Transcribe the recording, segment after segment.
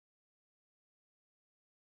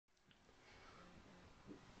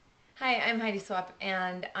Hi, I'm Heidi Swap,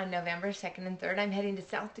 and on November 2nd and 3rd, I'm heading to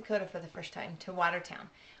South Dakota for the first time, to Watertown,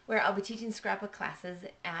 where I'll be teaching scrapbook classes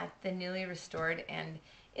at the newly restored and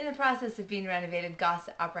in the process of being renovated Goss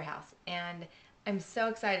Opera House. And I'm so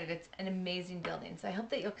excited. It's an amazing building, so I hope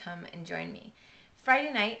that you'll come and join me.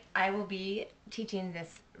 Friday night, I will be teaching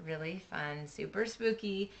this really fun, super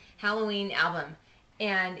spooky Halloween album.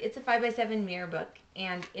 And it's a 5x7 mirror book,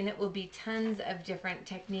 and in it will be tons of different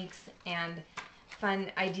techniques and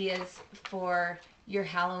fun ideas for your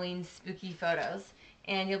Halloween spooky photos,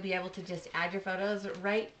 and you'll be able to just add your photos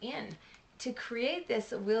right in. To create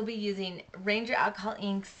this, we'll be using Ranger alcohol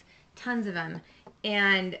inks, tons of them,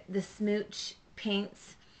 and the Smooch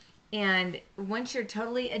paints. And once you're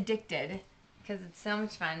totally addicted, because it's so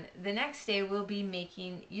much fun, the next day we'll be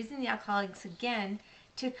using the alcohol inks again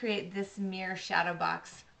to create this mirror shadow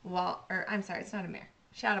box wall, or I'm sorry, it's not a mirror,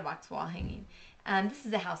 shadow box wall hanging. This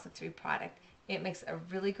is a House of 3 product. It makes a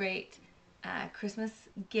really great Christmas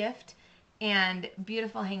gift and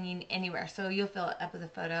beautiful hanging anywhere. So you'll fill it up with a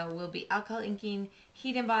photo. We'll be alcohol inking,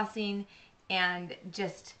 heat embossing, and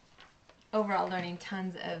just overall learning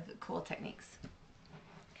tons of cool techniques.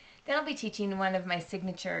 Then I'll be teaching one of my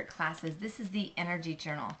signature classes. This is the energy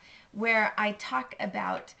journal, where I talk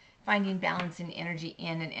about finding balance in energy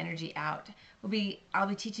in and energy out. I'll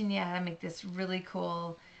be teaching you how to make this really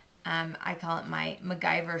cool, I call it my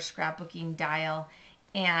MacGyver scrapbooking dial,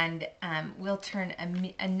 and we'll turn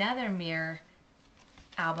another mirror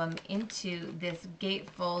album into this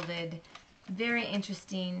gatefolded, very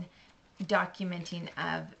interesting documenting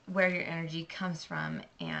of where your energy comes from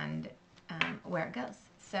and where it goes.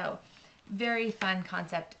 So very fun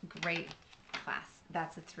concept, great class.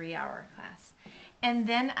 That's a 3-hour class. And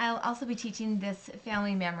then I'll also be teaching this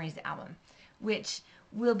Family Memories album, which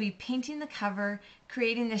we'll be painting the cover,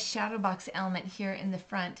 creating this shadow box element here in the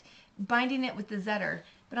front, binding it with the Zetter.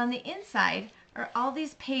 But on the inside are all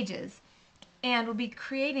these pages, and we'll be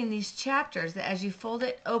creating these chapters that as you fold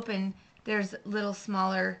it open, there's little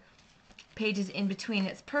smaller pages in between.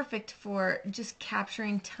 It's perfect for just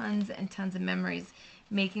capturing tons and tons of memories,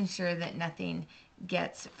 making sure that nothing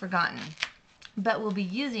gets forgotten. But we'll be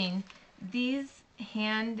using these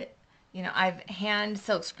I've hand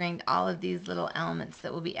silk screened all of these little elements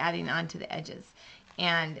that we'll be adding onto the edges,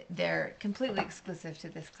 and they're completely exclusive to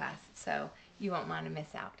this class, so you won't want to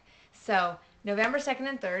miss out. So November 2nd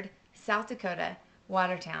and 3rd, South Dakota,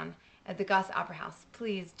 Watertown, at the Goss Opera House.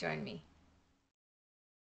 Please join me.